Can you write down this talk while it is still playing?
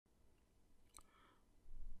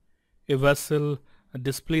A vessel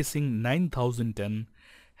displacing 9,000 ton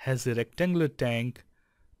has a rectangular tank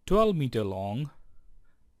 12 meter long,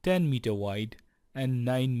 10 meter wide and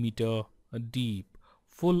 9 meter deep,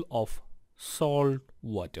 full of salt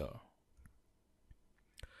water.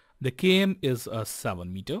 The km is a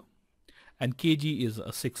 7 meter and kg is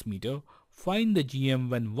a 6 meter. Find the gm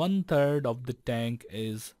when 1/3 of the tank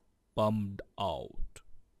is pumped out.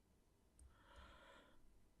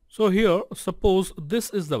 So here, suppose this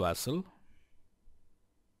is the vessel,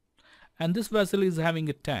 and this vessel is having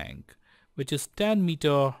a tank which is 10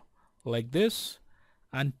 meter like this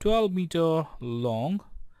and 12 meter long,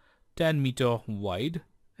 10 meter wide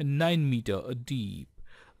and 9 meter deep.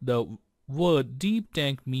 The word deep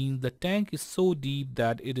tank means the tank is so deep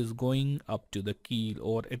that it is going up to the keel,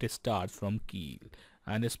 or it starts from keel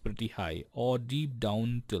and is pretty high or deep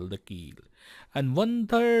down till the keel, and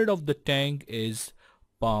 1/3 of the tank is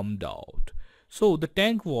pumped out. So the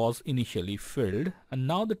tank was initially filled and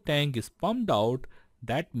now the tank is pumped out.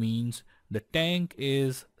 That means the tank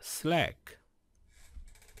is slack.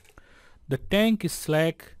 The tank is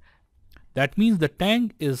slack. That means the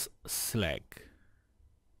tank is slack.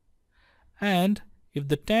 And if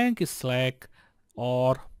the tank is slack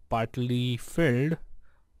or partly filled,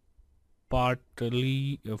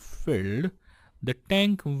 the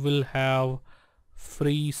tank will have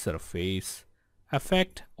free surface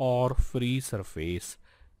effect or free surface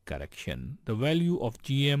correction. The value of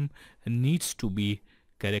GM needs to be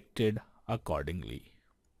corrected accordingly.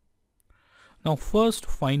 Now first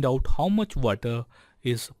find out how much water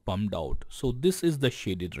is pumped out. So this is the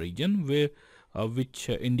shaded region where which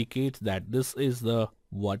indicates that this is the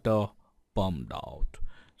water pumped out.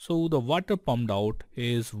 So the water pumped out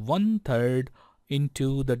is 1/3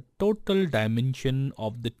 into the total dimension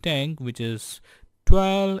of the tank, which is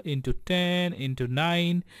 12 into 10 into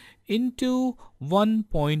 9 into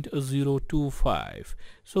 1.025.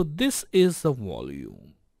 So this is the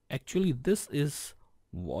volume. Actually this is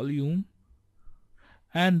volume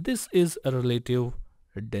and this is a relative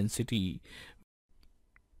density.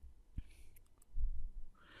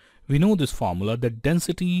 We know this formula, that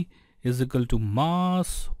density is equal to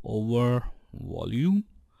mass over volume.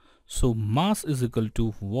 So mass is equal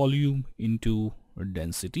to volume into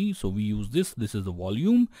density. So we use this is the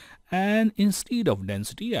volume, and instead of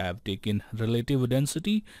density I have taken relative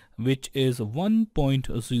density, which is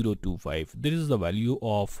 1.025. This is the value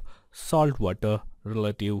of salt water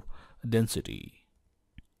relative density.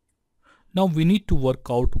 Now we need to work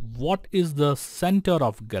out what is the center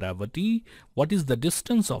of gravity, what is the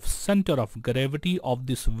distance of center of gravity of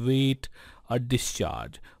this weight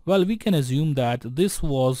discharge. Well, we can assume that this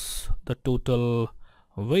was the total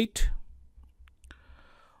weight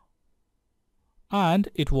and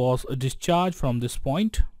it was discharged from this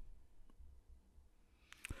point.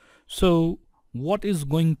 So what is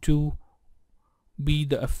going to be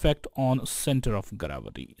the effect on center of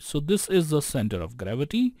gravity? So this is the center of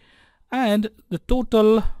gravity, and the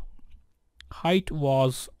total height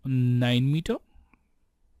was 9 meter.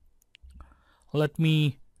 Let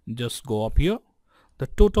me just go up here. The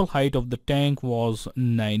total height of the tank was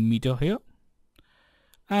 9 meter here,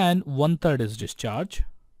 and 1/3 is discharge.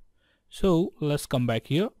 So let's come back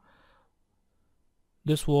here.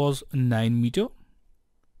 This was 9 meter,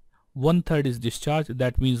 1/3 is discharged.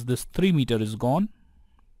 That means this 3 meter is gone.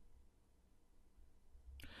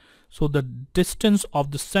 So the distance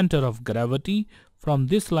of the center of gravity from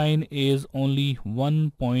this line is only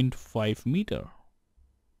 1.5 meter.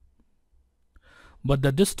 But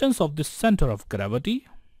the distance of this center of gravity,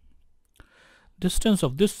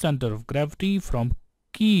 from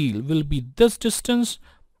keel will be this distance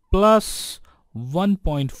plus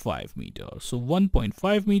 1.5 meter. So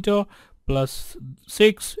 1.5 meter plus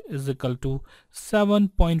 6 is equal to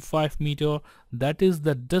 7.5 meter. That is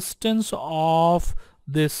the distance of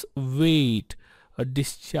this weight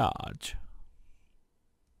discharge.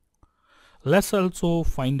 Let's also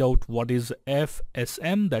find out what is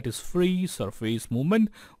FSM, that is free surface movement.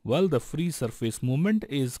 Well, the free surface movement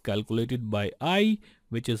is calculated by I,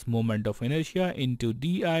 which is moment of inertia, into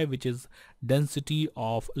DI, which is density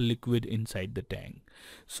of liquid inside the tank.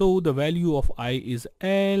 So the value of I is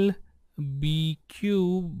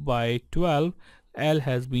LBQ by 12. L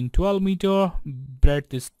has been 12 meter,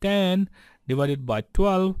 breadth is 10 divided by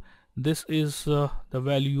 12. This is the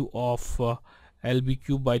value of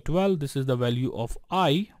LBQ by 12. This is the value of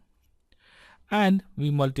I, and we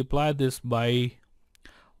multiply this by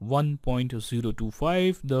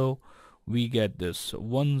 1.025, though we get this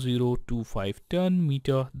 1025 ton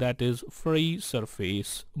meter, that is free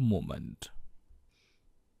surface movement.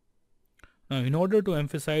 Now in order to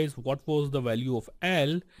emphasize what was the value of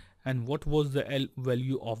L And what was the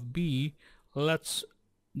value of B? Let's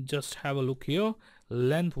just have a look here.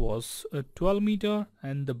 Length was 12 meter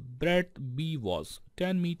and the breadth B was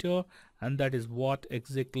 10 meter, and that is what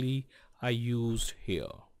exactly I used here.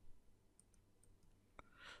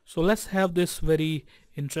 So let's have this very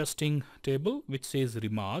interesting table which says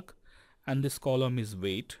remark, and this column is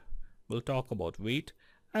weight. We'll talk about weight,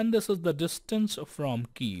 and this is the distance from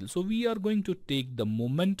keel. So we are going to take the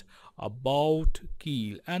moment about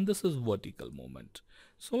keel, and this is vertical moment.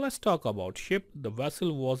 So let's talk about ship. The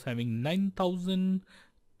vessel was having 9,000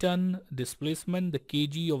 ton displacement. The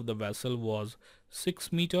kg of the vessel was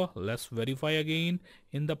 6 meter. Let's verify again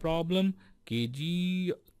in the problem.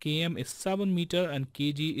 Km is 7 meter and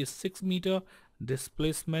kg is 6 meter.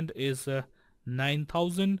 Displacement is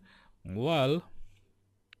 9,000. Well,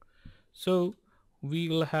 so we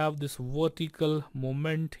will have this vertical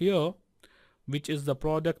moment here, which is the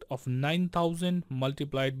product of 9,000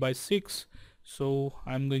 multiplied by 6. So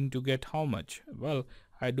I'm going to get how much? Well,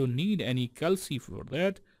 I don't need any calci for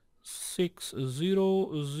that. 6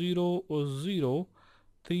 0 0 0,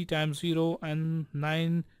 3 times 0 and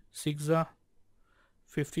 9 6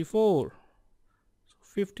 54.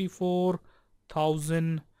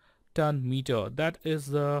 54,000 ton meter. That is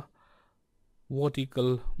the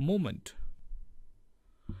vertical moment.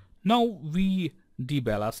 Now we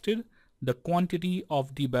deballasted. The quantity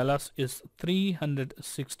of deballast is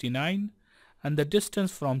 369, and the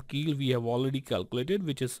distance from keel we have already calculated,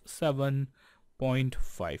 which is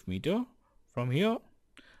 7.5 meter. From here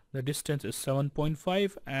the distance is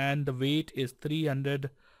 7.5 and the weight is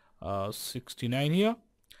 369 here.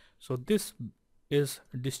 So this is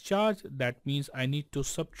discharge. That means I need to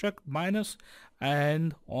subtract minus,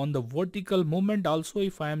 and on the vertical moment also,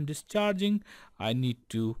 if I am discharging, I need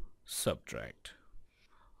to subtract.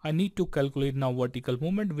 I need to calculate now vertical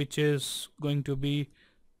moment, which is going to be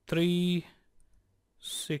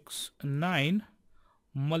 369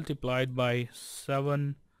 multiplied by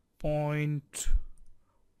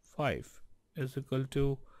 7.5 is equal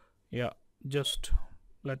to, yeah, just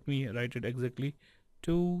let me write it exactly,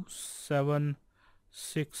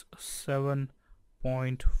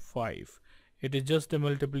 2767.5. It is just the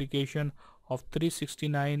multiplication of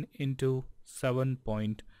 369 into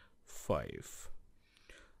 7.5.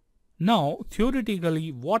 Now,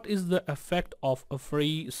 theoretically, what is the effect of a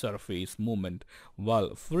free surface movement?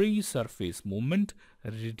 Well, free surface movement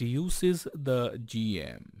reduces the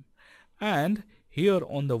GM. And here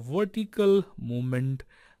on the vertical movement,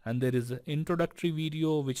 and there is an introductory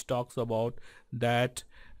video which talks about that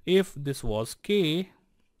if this was K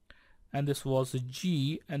and this was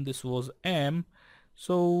G and this was M,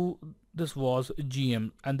 so this was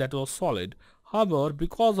GM and that was solid. However,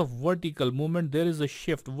 because of vertical movement, there is a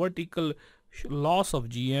shift, vertical loss of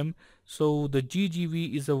GM. So the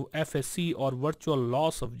GGV is a FSC, or virtual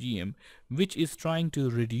loss of GM, which is trying to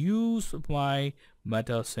reduce my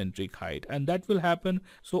metacentric height, and that will happen.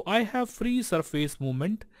 So I have free surface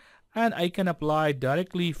movement, and I can apply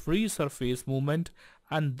directly free surface movement,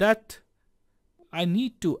 and that I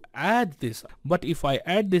need to add this. But if I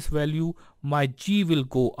add this value, my G will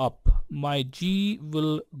go up. My G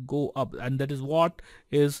will go up, and that is what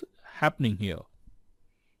is happening here.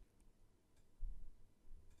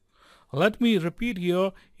 Let me repeat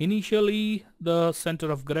here. Initially, the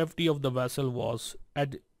center of gravity of the vessel was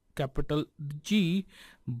at capital G,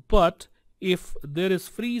 but if there is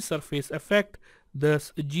free surface effect,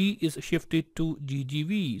 this G is shifted to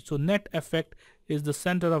GGV. So net effect is the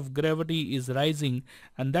center of gravity is rising,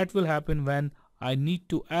 and that will happen when I need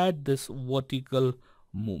to add this vertical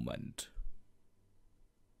movement.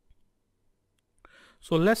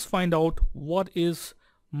 So let's find out what is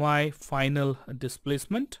my final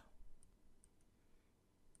displacement.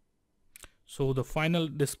 So the final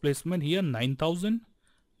displacement here, 9,000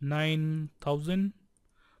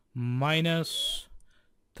 minus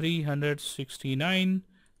 369,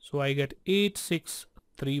 so I get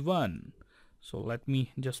 8631. So let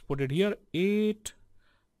me just put it here,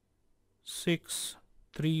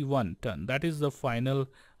 8631 ton. That is the final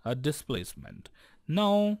displacement.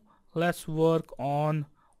 Now let's work on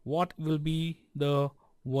what will be the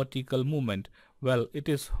vertical movement. Well, it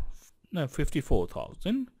is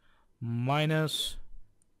 54,000 minus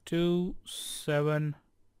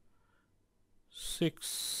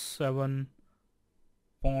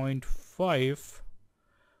 2767.5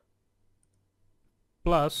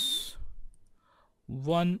 plus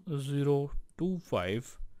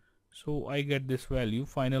 1025. So I get this value,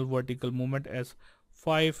 final vertical movement, as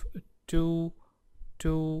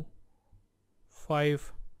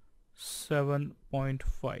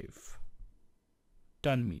 5257.5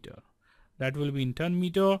 ton meter. that will be in 10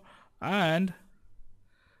 meter, and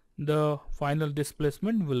the final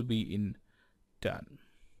displacement will be in 10.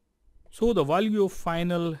 So the value of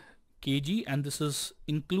final kg, and this is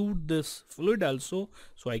include this fluid also,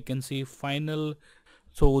 so I can say final.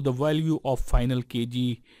 So the value of final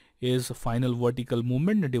kg is final vertical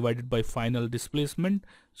movement divided by final displacement.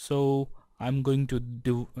 So I'm going to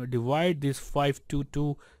divide this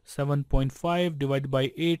 5227.5 divided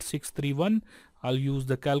by 8631. I'll use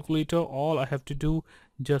the calculator. All I have to do,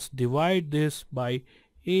 just divide this by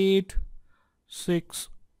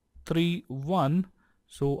 8631.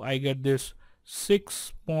 So I get this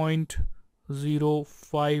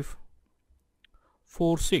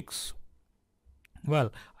 6.0546.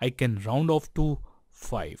 Well, I can round off to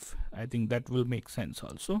 5. I think that will make sense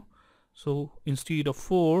also. So instead of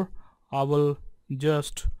 4, I will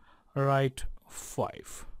just write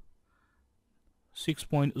 5.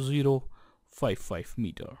 6.055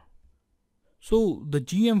 meter. So the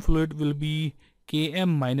GM fluid will be km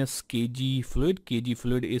minus kg fluid. Kg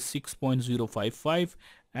fluid is 6.055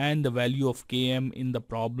 and the value of km in the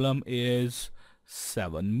problem is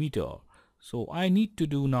 7 meter. So I need to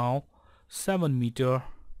do now 7 meter.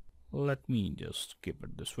 Let me just keep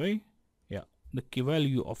it this way. Yeah, the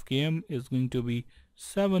value of km is going to be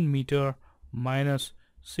 7 meter minus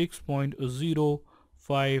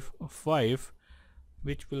 6.055,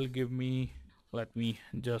 which will give me, let me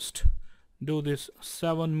just do this,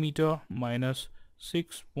 7 meter minus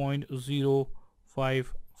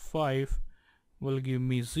 6.055 will give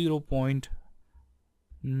me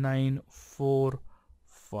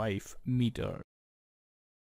 0.945 meter.